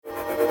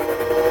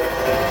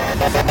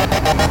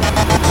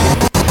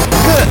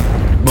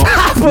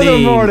Top of the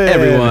morning,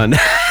 everyone.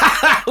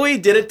 We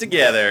did it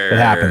together. It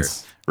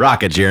happens.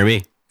 Rock it,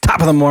 Jeremy. Top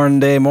of the morning.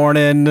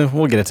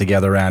 We'll get it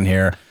together around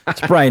here.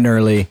 It's bright and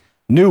early.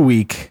 New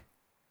week,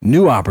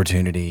 new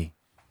opportunity.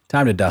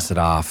 Time to dust it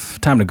off.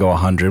 Time to go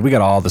 100. We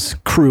got all this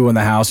crew in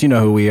the house. You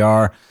know who we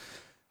are.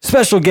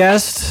 Special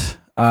guest.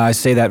 I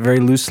say that very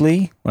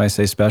loosely when I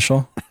say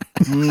special.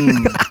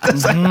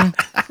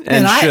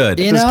 And should.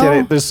 Just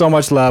kidding. There's so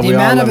much love. We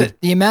all love it.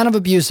 The amount of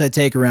abuse I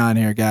take around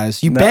here,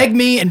 guys. You beg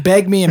me and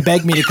beg me and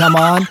beg me to come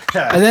on,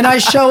 and then I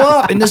show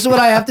up, and this is what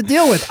I have to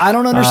deal with. I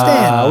don't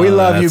understand. We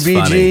love you,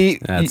 that's BG. funny.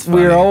 That's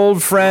We're funny.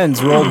 old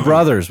friends. We're old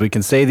brothers. We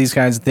can say these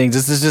kinds of things.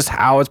 This is just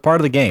how it's part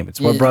of the game. It's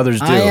what brothers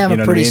do. I am you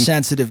know a pretty what I mean?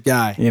 sensitive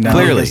guy. You know,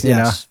 Clearly. you know,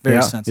 Yes, very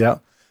yeah, sensitive. Yeah.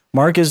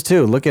 Mark is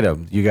too. Look at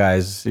him. You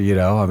guys, you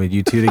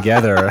two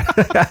together.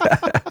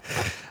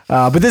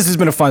 But this has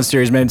been a fun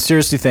series, man.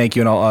 Seriously, thank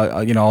you. And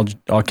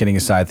all kidding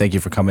aside, thank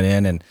you for coming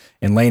in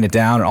and laying it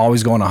down and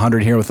always going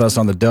 100 here with us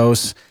on the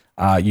dose.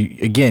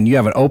 You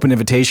have an open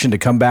invitation to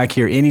come back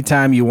here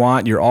anytime you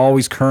want. You're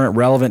always current,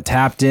 relevant,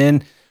 tapped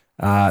in.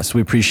 So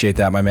we appreciate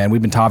that, my man.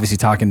 We've been obviously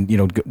talking,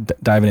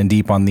 diving in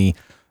deep on the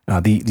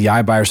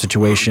iBuyer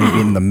situation,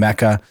 being the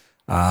mecca,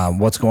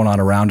 what's going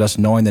on around us,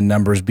 knowing the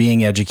numbers,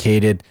 being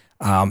educated,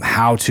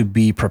 how to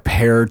be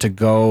prepared to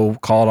go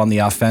call it on the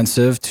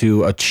offensive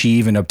to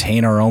achieve and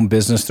obtain our own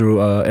business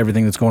through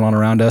everything that's going on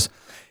around us.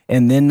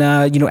 And then,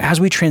 as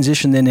we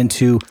transition then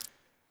into,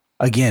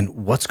 again,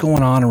 what's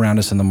going on around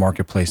us in the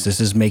marketplace, this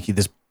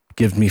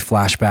gives me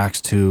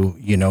flashbacks to,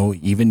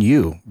 even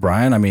you,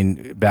 Brian. I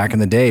mean, back in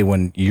the day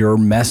when your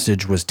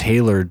message was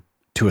tailored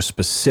to a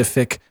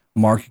specific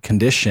market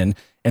condition,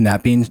 and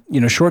that being,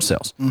 short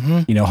sales.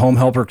 Mm-hmm. Home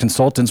Helper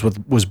Consultants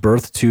was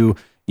birthed to,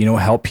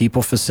 help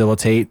people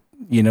facilitate,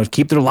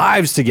 keep their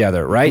lives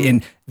together, right?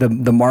 And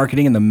the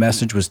marketing and the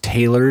message was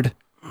tailored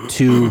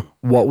to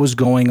what was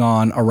going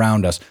on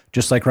around us.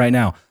 Just like right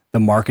now, the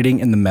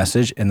marketing and the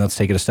message, and let's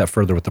take it a step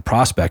further with the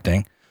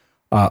prospecting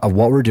of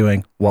what we're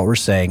doing, what we're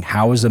saying,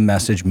 how is the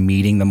message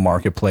meeting the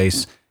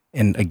marketplace?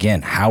 And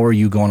again, how are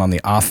you going on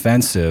the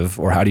offensive,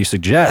 or how do you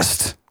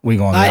suggest we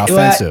go on the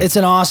offensive? It's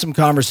an awesome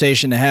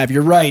conversation to have.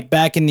 You're right.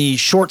 Back in the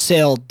short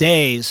sale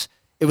days,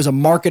 it was a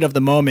market of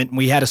the moment, and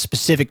we had a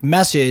specific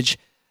message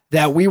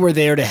that we were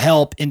there to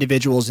help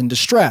individuals in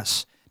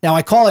distress. Now,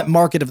 I call it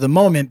market of the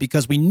moment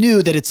because we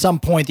knew that at some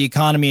point the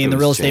economy and the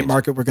real estate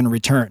market were going to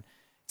return.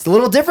 It's a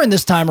little different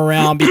this time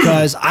around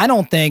because I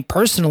don't think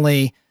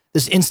personally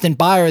this instant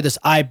buyer, this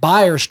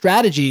iBuyer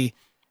strategy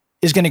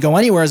is going to go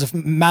anywhere. As a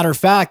matter of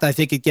fact, I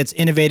think it gets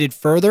innovated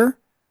further,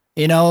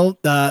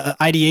 the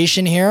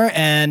ideation here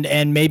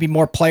and maybe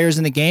more players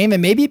in the game,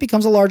 and maybe it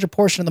becomes a larger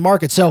portion of the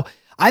market. So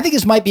I think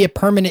this might be a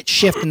permanent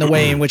shift in the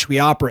way in which we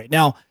operate.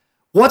 Now,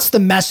 what's the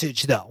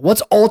message though?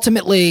 What's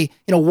ultimately,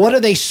 what are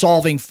they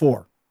solving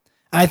for?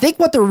 And I think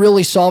what they're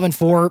really solving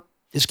for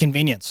is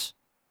convenience,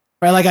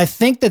 right? Like, I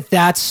think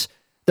that's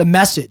the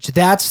message.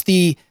 That's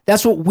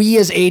what we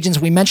as agents,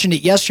 we mentioned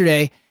it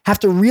yesterday, have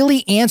to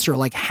really answer.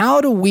 Like, how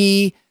do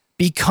we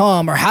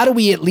become, or how do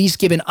we at least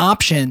give an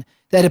option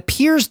that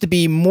appears to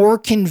be more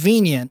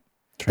convenient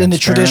than the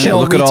traditional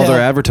Look retail? at all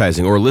their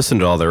advertising, or listen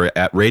to all their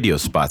radio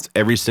spots.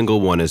 Every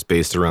single one is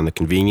based around the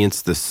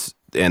convenience,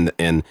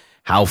 and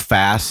how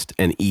fast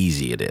and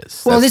easy it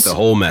is. Well, That's the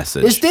whole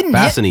message.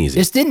 Fast and easy.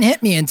 This didn't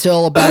hit me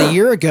until about a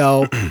year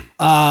ago.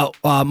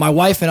 My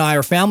wife and I,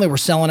 our family, were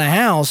selling a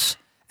house,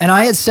 and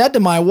I had said to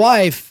my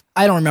wife,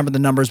 I don't remember the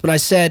numbers, but I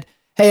said,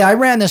 hey, I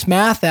ran this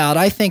math out.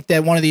 I think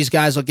that one of these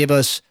guys will give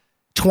us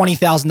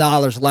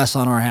 $20,000 less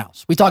on our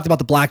house. We talked about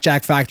the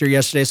blackjack factor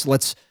yesterday, so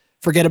let's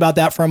forget about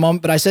that for a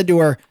moment. But I said to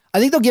her, I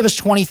think they'll give us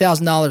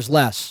 $20,000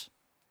 less.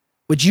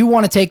 Would you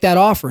want to take that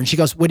offer? And she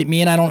goes, would it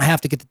mean I don't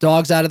have to get the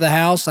dogs out of the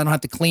house? I don't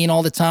have to clean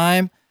all the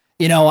time.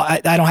 I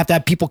don't have to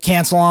have people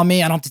cancel on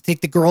me. I don't have to take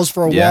the girls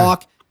for a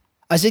walk.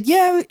 I said,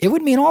 yeah, it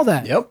would mean all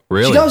that. Yep.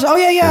 Really? She goes, oh,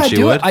 yeah,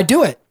 I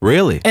do it.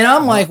 Really? And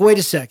I'm like, wait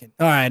a second.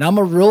 All right, I'm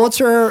a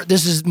realtor.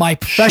 This is my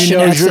profession. She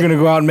knows you're going to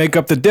go out and make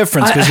up the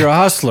difference because you're a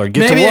hustler.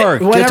 Get to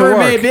work. Whatever it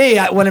may be.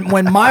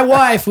 When my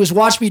wife, who's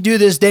watched me do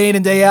this day in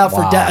and day out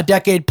for a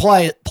decade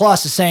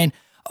plus, is saying,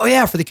 oh,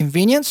 yeah, for the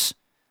convenience,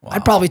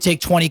 I'd probably take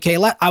 $20K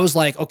less. I was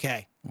like,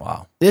 okay.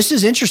 Wow. This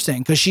is interesting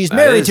because she's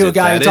married to a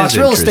guy who talks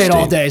real estate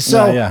all day.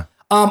 So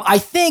I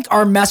think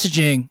our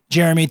messaging,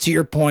 Jeremy, to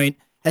your point,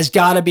 has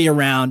got to be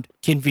around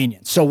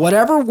convenience. So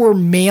whatever we're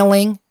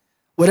mailing,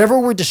 whatever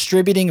we're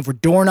distributing, if we're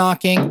door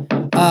knocking,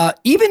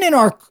 even in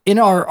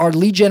our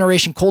lead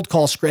generation cold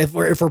call script,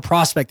 if we're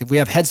prospecting, if we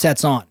have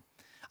headsets on,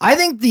 I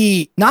think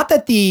not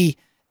that the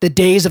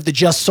days of the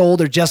just sold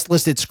or just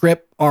listed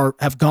script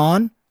have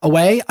gone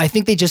away. I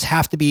think they just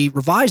have to be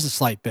revised a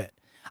slight bit.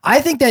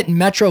 I think that in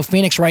Metro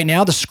Phoenix right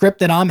now, the script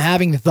that I'm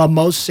having the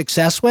most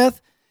success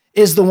with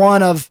is the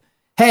one of,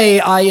 hey,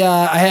 I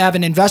have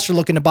an investor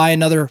looking to buy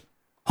another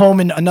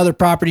home and another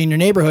property in your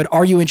neighborhood.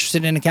 Are you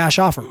interested in a cash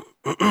offer?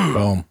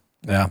 Boom.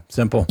 Yeah.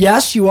 Simple.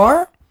 Yes, you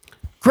are.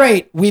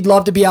 Great. We'd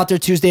love to be out there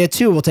Tuesday at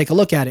 2:00. We'll take a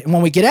look at it. And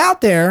when we get out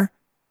there,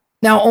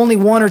 Now, only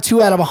 1 or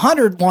 2 out of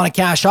 100 want a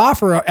cash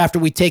offer after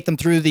we take them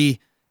through the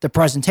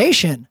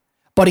presentation,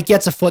 but it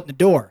gets a foot in the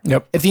door.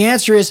 Yep. If the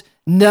answer is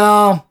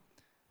no,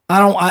 I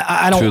don't,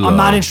 Too I'm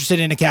not low. interested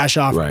in a cash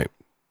offer. Right.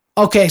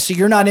 Okay, so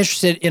you're not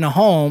interested in a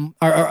home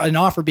or an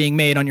offer being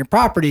made on your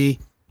property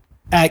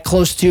at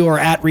close to or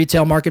at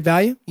retail market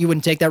value. You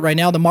wouldn't take that right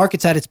now. The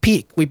market's at its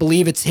peak. We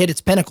believe it's hit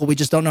its pinnacle. We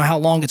just don't know how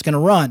long it's going to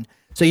run.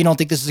 So you don't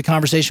think this is a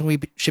conversation we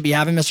should be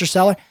having, Mr.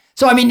 Seller?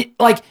 So, I mean,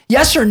 like,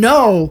 yes or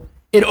no,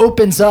 it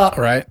opens up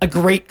Right. a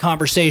great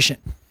conversation.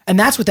 And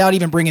that's without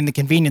even bringing the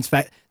convenience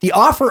fact. The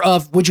offer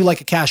of would you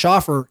like a cash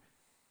offer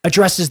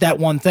addresses that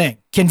one thing,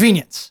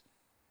 convenience,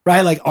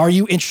 right? Like, are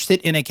you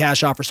interested in a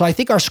cash offer? So I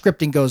think our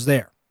scripting goes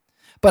there.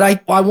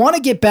 But I want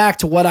to get back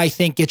to what I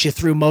think gets you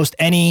through most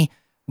any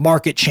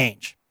market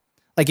change.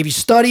 Like if you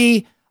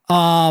study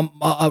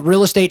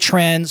real estate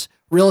trends,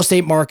 real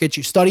estate markets,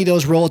 you study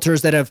those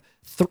realtors that have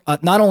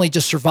not only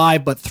just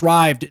survived, but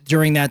thrived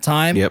during that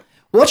time. Yep.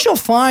 What you'll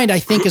find, I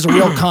think, is a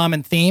real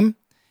common theme.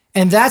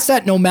 And that's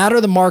that no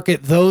matter the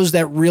market, those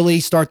that really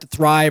start to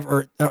thrive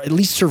or at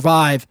least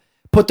survive,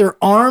 put their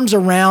arms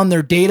around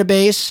their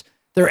database,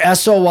 their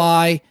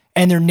SOI,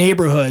 and their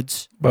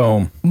neighborhoods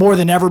Boom. more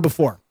than ever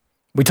before.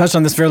 We touched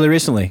on this fairly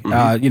recently,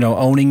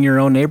 owning your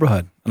own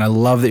neighborhood. And I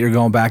love that you're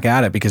going back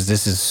at it because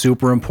this is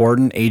super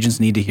important. Agents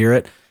need to hear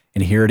it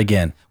and hear it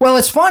again. Well,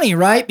 it's funny,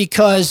 right?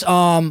 Because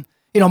my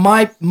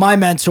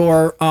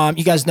mentor,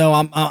 you guys know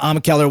I'm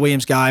a Keller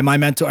Williams guy. My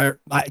mentor,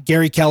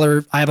 Gary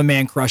Keller, I have a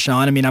man crush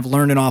on. I mean, I've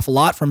learned an awful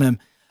lot from him.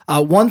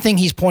 One thing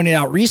he's pointed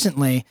out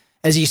recently,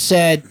 as he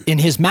said in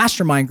his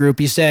mastermind group,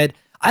 he said,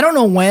 I don't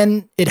know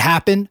when it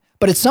happened,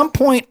 but at some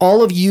point,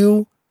 all of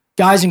you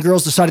guys and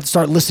girls decided to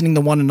start listening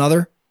to one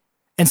another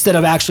instead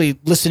of actually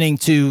listening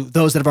to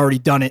those that have already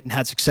done it and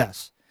had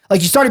success.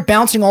 Like you started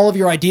bouncing all of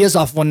your ideas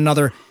off one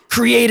another,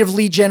 creative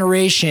lead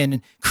generation,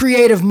 and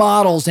creative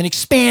models and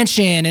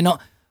expansion and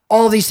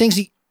all of these things.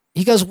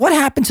 He goes, what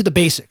happened to the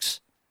basics?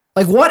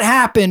 Like what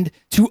happened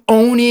to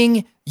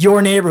owning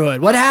your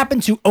neighborhood? What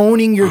happened to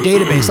owning your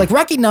database? Like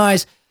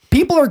recognize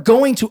people are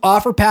going to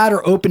OfferPad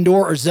or Open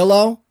Door or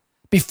Zillow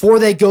before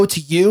they go to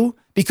you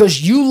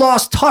because you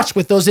lost touch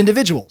with those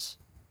individuals.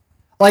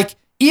 Like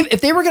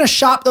if they were going to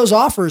shop those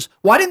offers,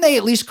 why didn't they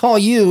at least call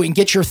you and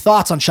get your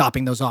thoughts on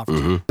shopping those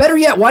offers? Better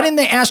yet, why didn't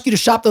they ask you to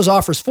shop those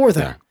offers for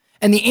them? Yeah.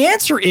 And the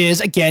answer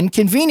is, again,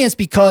 convenience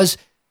because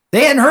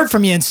they hadn't heard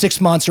from you in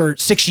 6 months or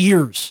 6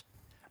 years,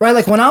 right?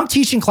 Like when I'm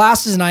teaching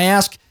classes and I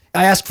ask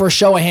for a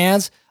show of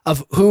hands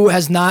of who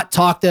has not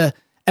talked to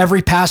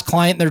every past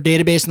client in their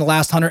database in the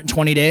last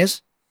 120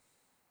 days,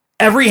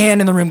 every hand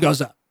in the room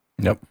goes up.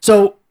 Yep.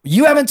 So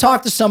you haven't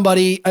talked to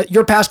somebody,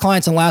 your past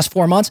clients in the last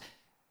 4 months.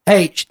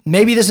 Hey,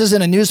 maybe this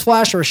isn't a news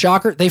flash or a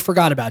shocker. They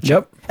forgot about you.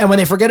 Yep. And when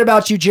they forget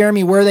about you,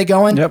 Jeremy, where are they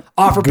going? Yep.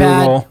 OfferPad,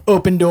 Google.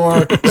 Open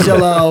Door,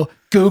 Zillow,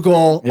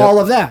 Google, all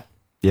of that.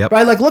 Yep.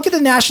 Right? Like look at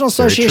the National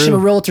Association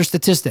of Realtor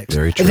Statistics.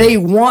 Very true. They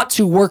want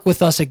to work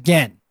with us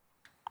again.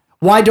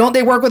 Why don't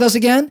they work with us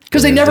again?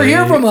 Because they never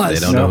hear from us.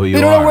 They don't know who you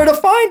They don't are. know where to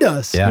find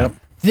us. Yeah. Yep.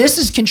 This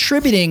is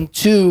contributing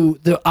to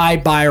the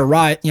iBuyer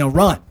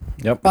run.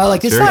 Yep.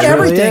 Like it's Very not true.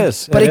 everything, It really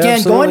is. but It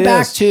again, going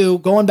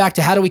absolutely back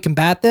to how do we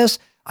combat this?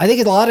 I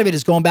think a lot of it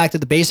is going back to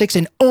the basics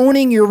and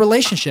owning your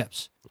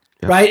relationships,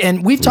 right?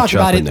 And we've talked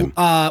about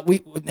it.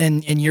 We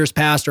in years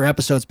past or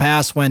episodes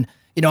past when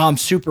I'm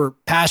super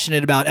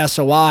passionate about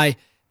SOI,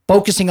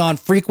 focusing on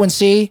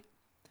frequency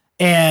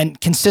and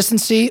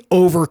consistency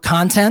over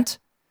content.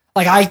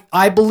 Like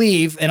I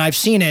believe, and I've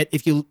seen it.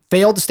 If you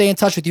fail to stay in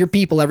touch with your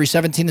people every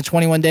 17 to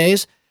 21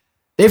 days,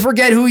 they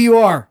forget who you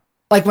are.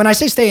 Like when I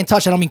say stay in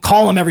touch, I don't mean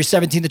call them every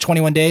 17 to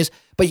 21 days,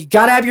 but you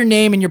got to have your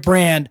name and your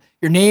brand,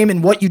 your name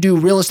and what you do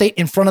real estate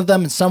in front of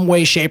them in some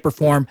way, shape, or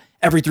form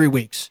every 3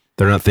 weeks.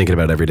 They're not thinking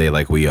about every day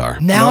like we are.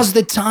 Now's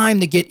the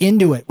time to get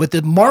into it with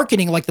the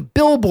marketing, like the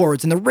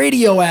billboards and the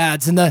radio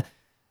ads and the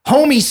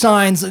homie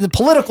signs and the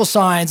political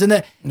signs.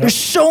 And there's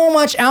so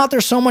much out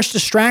there, so much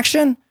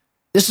distraction.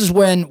 This is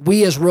when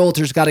we as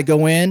realtors got to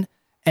go in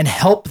and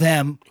help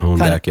them Hone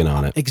back in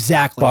on it.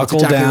 Exactly. Buckle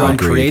That's exactly down, right.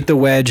 create the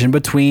wedge in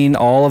between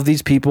all of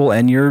these people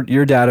and your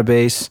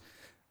database.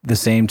 The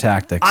same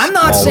tactics. I'm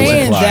not always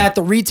saying apply. that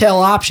the retail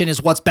option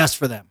is what's best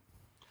for them.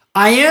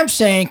 I am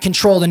saying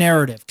control the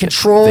narrative,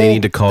 control They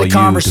need to call the you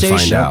conversation, to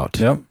find out.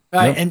 Yep.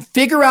 right? Yep. And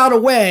figure out a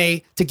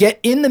way to get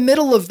in the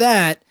middle of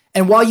that.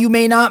 And while you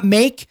may not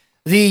make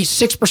the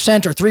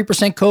 6% or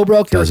 3%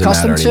 co-broke you're Doesn't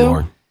accustomed matter to,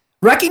 anymore.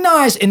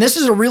 recognize, and this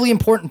is a really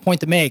important point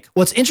to make.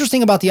 What's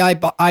interesting about the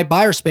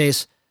iBuyer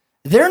space,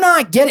 they're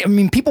not getting, I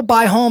mean, people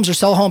buy homes or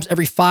sell homes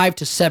every 5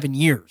 to 7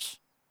 years.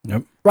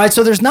 Yep. Right.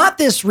 So there's not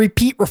this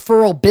repeat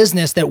referral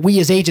business that we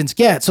as agents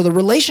get. So the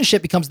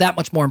relationship becomes that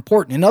much more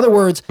important. In other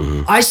words,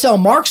 I sell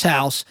Mark's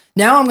house.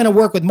 Now I'm going to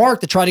work with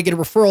Mark to try to get a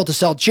referral to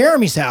sell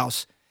Jeremy's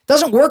house. It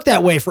doesn't work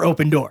that way for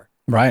Open Door.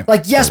 Right.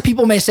 Like, yes,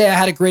 people may say I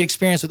had a great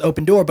experience with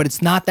Open Door, but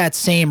it's not that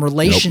same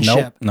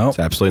relationship. Nope. It's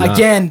absolutely not.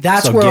 Again,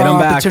 that's So where get 'em our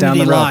back down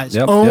opportunity the road. lies.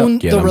 Yep, Own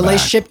Get the 'em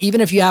relationship,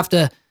 even if you have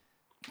to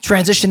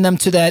transition them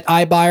to that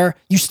iBuyer,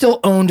 you still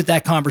owned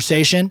that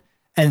conversation.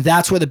 And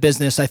that's where the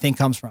business, I think,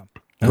 comes from.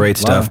 Great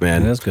stuff,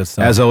 man. It is good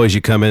stuff. As always,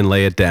 you come in,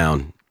 lay it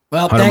down.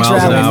 Well, 100 thanks for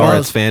miles an having me, hour.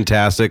 fellas. It's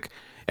fantastic.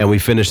 And we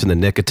finished in the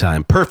nick of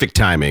time. Perfect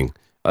timing,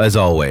 as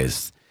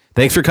always.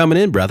 Thanks for coming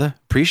in, brother.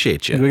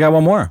 Appreciate you. We got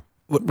one more.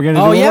 We're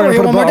gonna Oh, do yeah, we're we're gonna gonna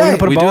put a one more bow- we're gonna day.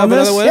 put a We bow do on have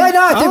this. another one? Yeah,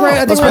 no, I think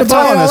let's we're put a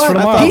bow on this for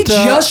tomorrow. He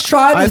just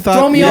tried to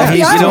throw me off the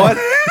You island. know what?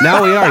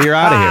 Now we are. You're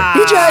out of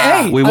here.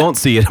 Hey, We won't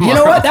see you tomorrow. you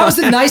know what? That was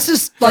the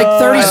nicest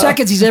 30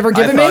 seconds he's ever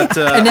given thought,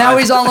 me, and now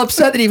he's all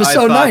upset that he was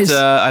so nice.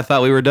 I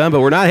thought we were done, but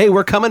we're not. Hey,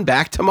 we're coming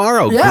back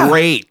tomorrow. Yeah.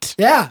 Great.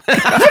 Yeah.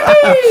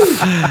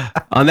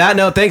 On that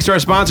note, thanks to our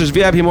sponsors,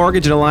 VIP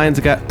Mortgage and Alliance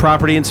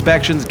Property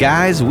Inspections.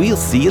 Guys, we'll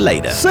see you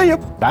later. See ya.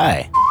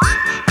 Bye.